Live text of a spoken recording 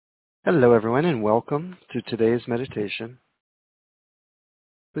Hello, everyone, and welcome to today's meditation.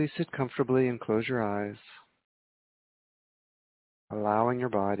 Please sit comfortably and close your eyes, allowing your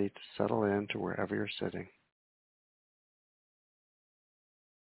body to settle into wherever you're sitting.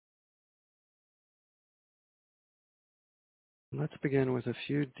 Let's begin with a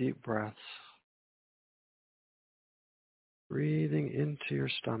few deep breaths, breathing into your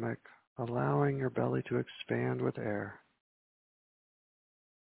stomach, allowing your belly to expand with air.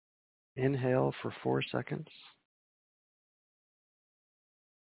 Inhale for 4 seconds.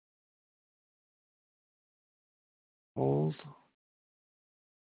 Hold,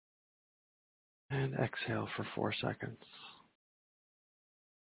 and exhale for 4 seconds.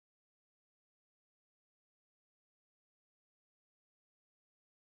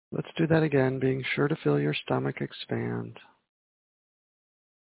 Let's do that again, being sure to feel your stomach expand.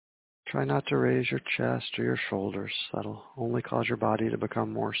 Try not to raise your chest or your shoulders. That'll only cause your body to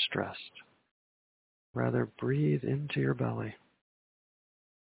become more stressed. Rather, breathe into your belly.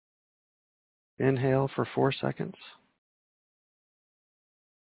 Inhale for 4 seconds.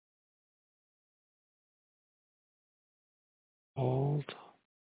 Hold.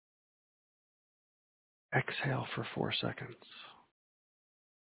 Exhale for 4 seconds.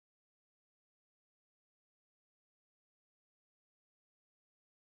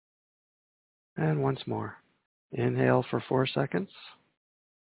 And once more. Inhale for 4 seconds.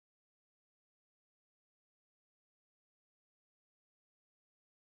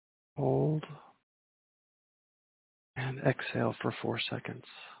 Hold. And exhale for 4 seconds.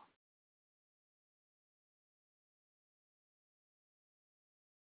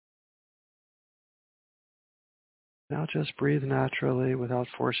 Now just breathe naturally without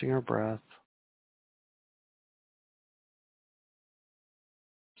forcing your breath.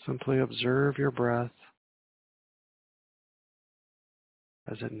 Simply observe your breath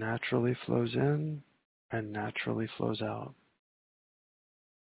as it naturally flows in and naturally flows out.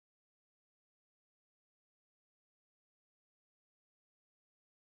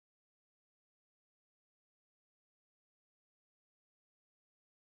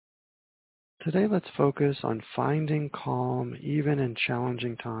 Today, let's focus on finding calm even in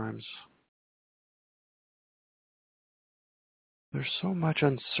challenging times. There's so much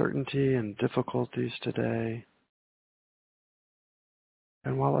uncertainty and difficulties today.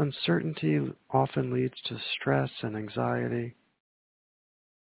 And while uncertainty often leads to stress and anxiety,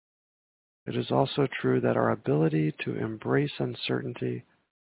 it is also true that our ability to embrace uncertainty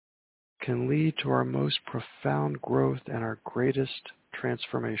can lead to our most profound growth and our greatest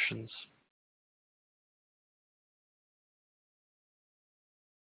transformations.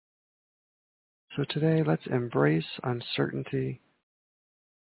 So today, let's embrace uncertainty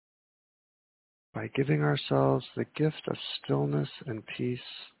by giving ourselves the gift of stillness and peace,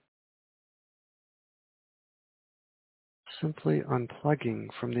 simply unplugging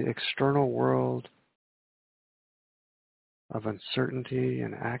from the external world of uncertainty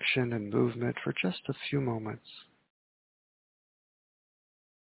and action and movement for just a few moments.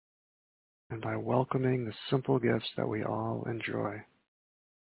 And by welcoming the simple gifts that we all enjoy.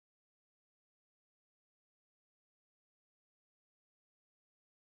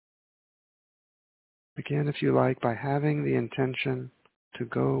 Begin, if you like, by having the intention to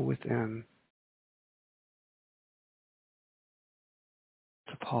go within,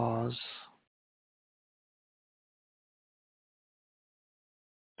 to pause,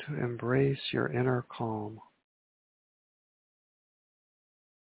 to embrace your inner calm.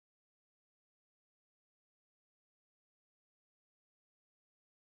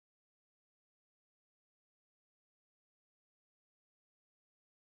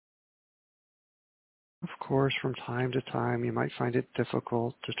 Of course, from time to time, you might find it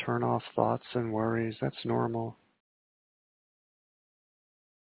difficult to turn off thoughts and worries. That's normal.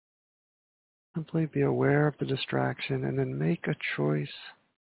 Simply be aware of the distraction and then make a choice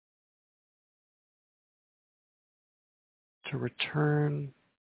to return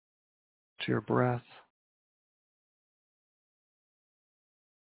to your breath,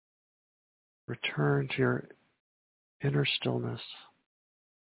 return to your inner stillness.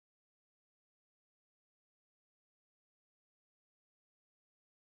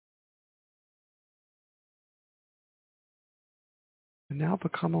 And now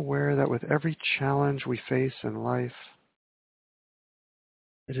become aware that with every challenge we face in life,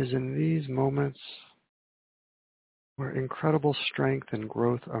 it is in these moments where incredible strength and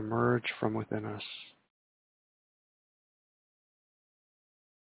growth emerge from within us.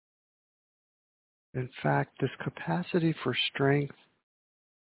 In fact, this capacity for strength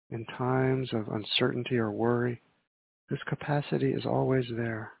in times of uncertainty or worry, this capacity is always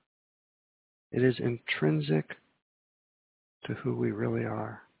there. It is intrinsic to who we really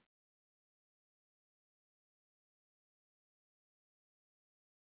are.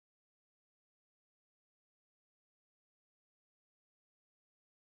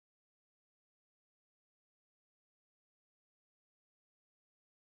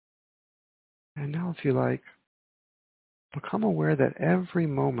 And now, if you like, become aware that every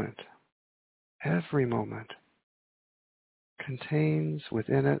moment contains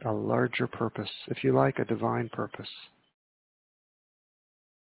within it a larger purpose, if you like, a divine purpose.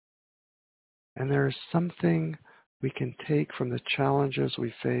 And there is something we can take from the challenges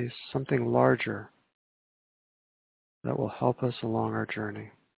we face, something larger that will help us along our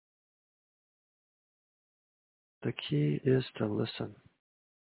journey. The key is to listen,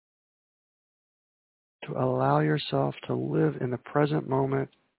 to allow yourself to live in the present moment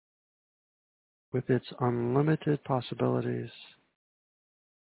with its unlimited possibilities,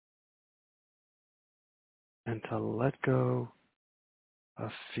 and to let go of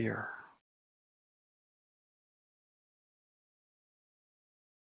fear.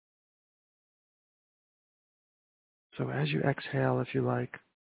 So as you exhale, if you like,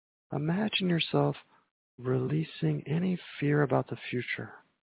 imagine yourself releasing any fear about the future.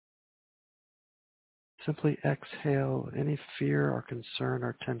 Simply exhale any fear or concern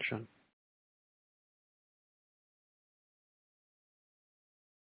or tension.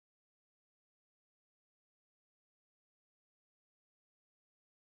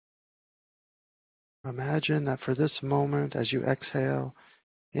 Imagine that for this moment, as you exhale,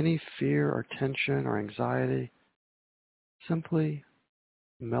 any fear or tension or anxiety simply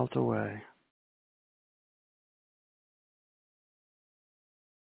melt away.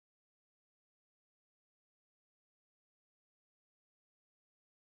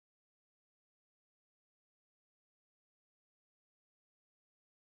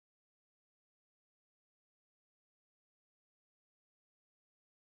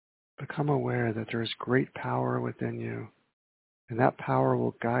 Become aware that there is great power within you, and that power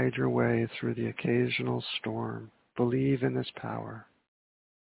will guide your way through the occasional storm. Believe in this power.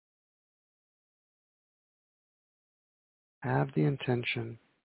 Have the intention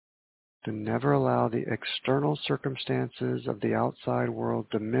to never allow the external circumstances of the outside world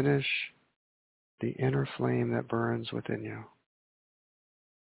diminish the inner flame that burns within you.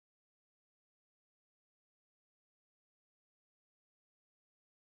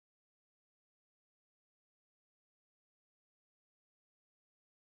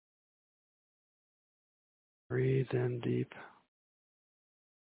 Breathe in deep,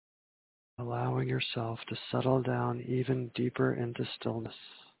 allowing yourself to settle down even deeper into stillness.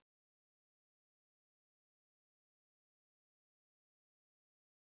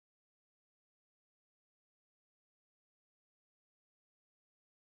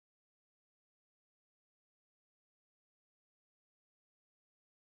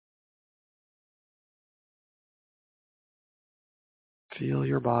 Feel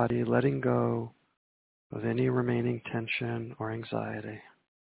your body letting go of any remaining tension or anxiety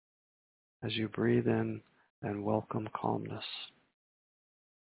as you breathe in and welcome calmness.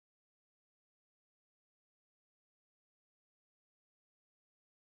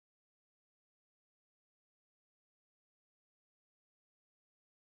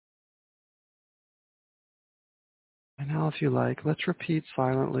 And now, if you like, let's repeat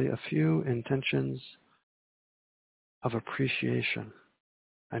silently a few intentions of appreciation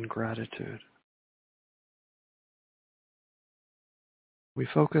and gratitude. We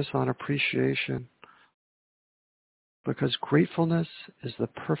focus on appreciation because gratefulness is the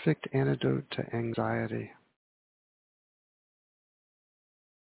perfect antidote to anxiety.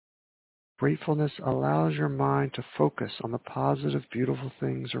 Gratefulness allows your mind to focus on the positive, beautiful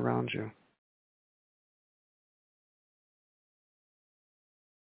things around you.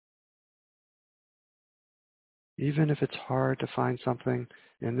 Even if it's hard to find something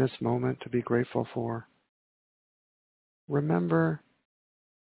in this moment to be grateful for, remember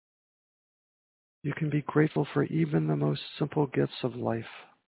you can be grateful for even the most simple gifts of life,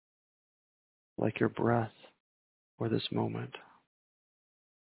 like your breath or this moment.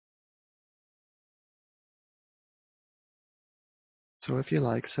 So if you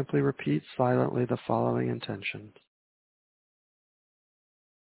like, simply repeat silently the following intentions.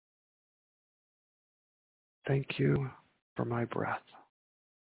 Thank you for my breath.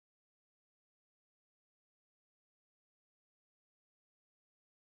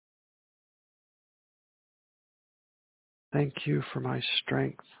 Thank you for my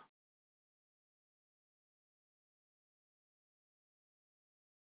strength.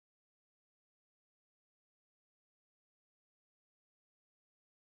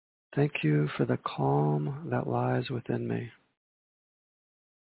 Thank you for the calm that lies within me.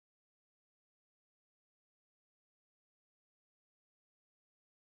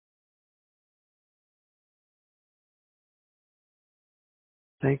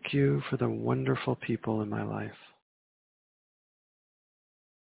 Thank you for the wonderful people in my life.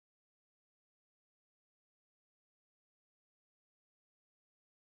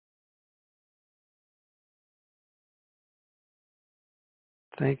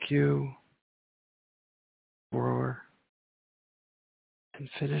 Thank you for, and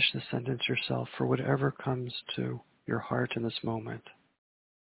finish the sentence yourself, for whatever comes to your heart in this moment.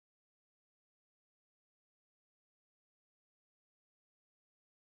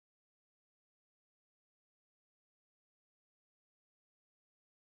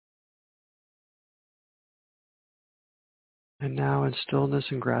 And now, in stillness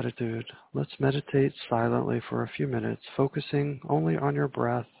and gratitude, let's meditate silently for a few minutes, focusing only on your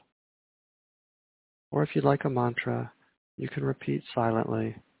breath. Or if you'd like a mantra, you can repeat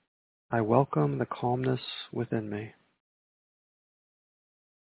silently, I welcome the calmness within me.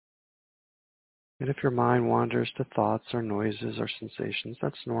 And if your mind wanders to thoughts or noises or sensations,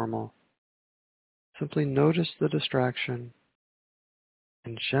 that's normal. Simply notice the distraction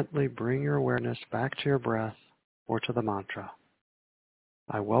and gently bring your awareness back to your breath or to the mantra.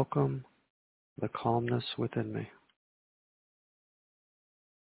 I welcome the calmness within me.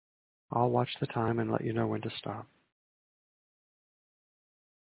 I'll watch the time and let you know when to stop.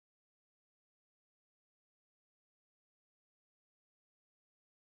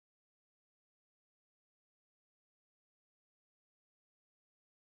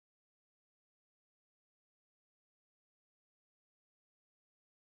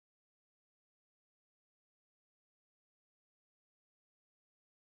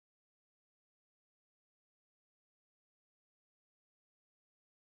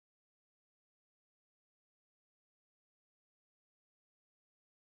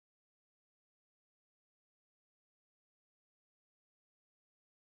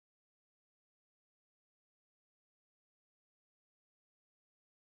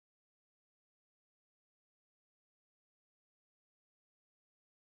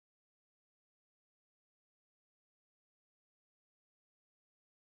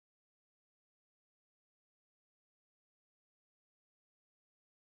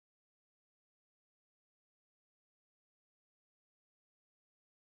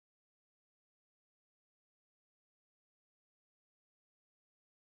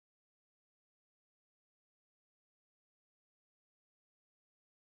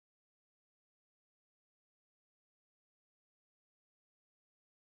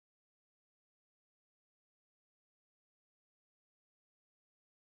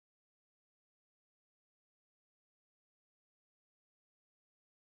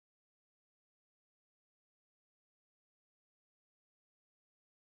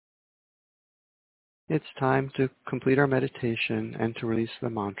 It's time to complete our meditation and to release the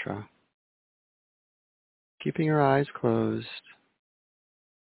mantra. Keeping your eyes closed,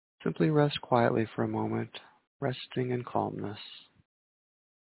 simply rest quietly for a moment, resting in calmness,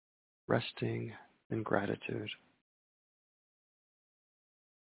 resting in gratitude.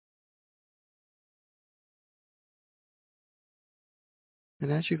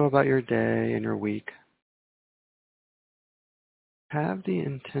 And as you go about your day and your week, have the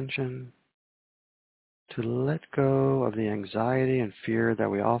intention to let go of the anxiety and fear that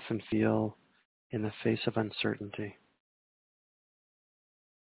we often feel in the face of uncertainty.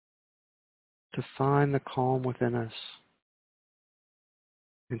 To find the calm within us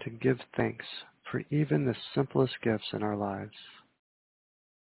and to give thanks for even the simplest gifts in our lives.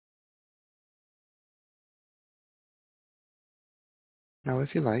 Now,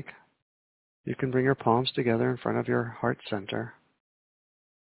 if you like, you can bring your palms together in front of your heart center.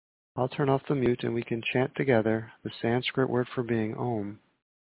 I'll turn off the mute and we can chant together the Sanskrit word for being, Om.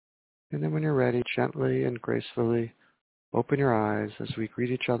 And then when you're ready, gently and gracefully open your eyes as we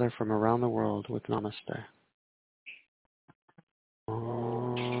greet each other from around the world with Namaste.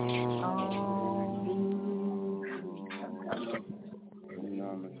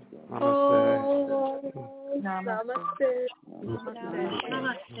 Namaste. Namaste.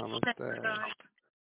 Namaste.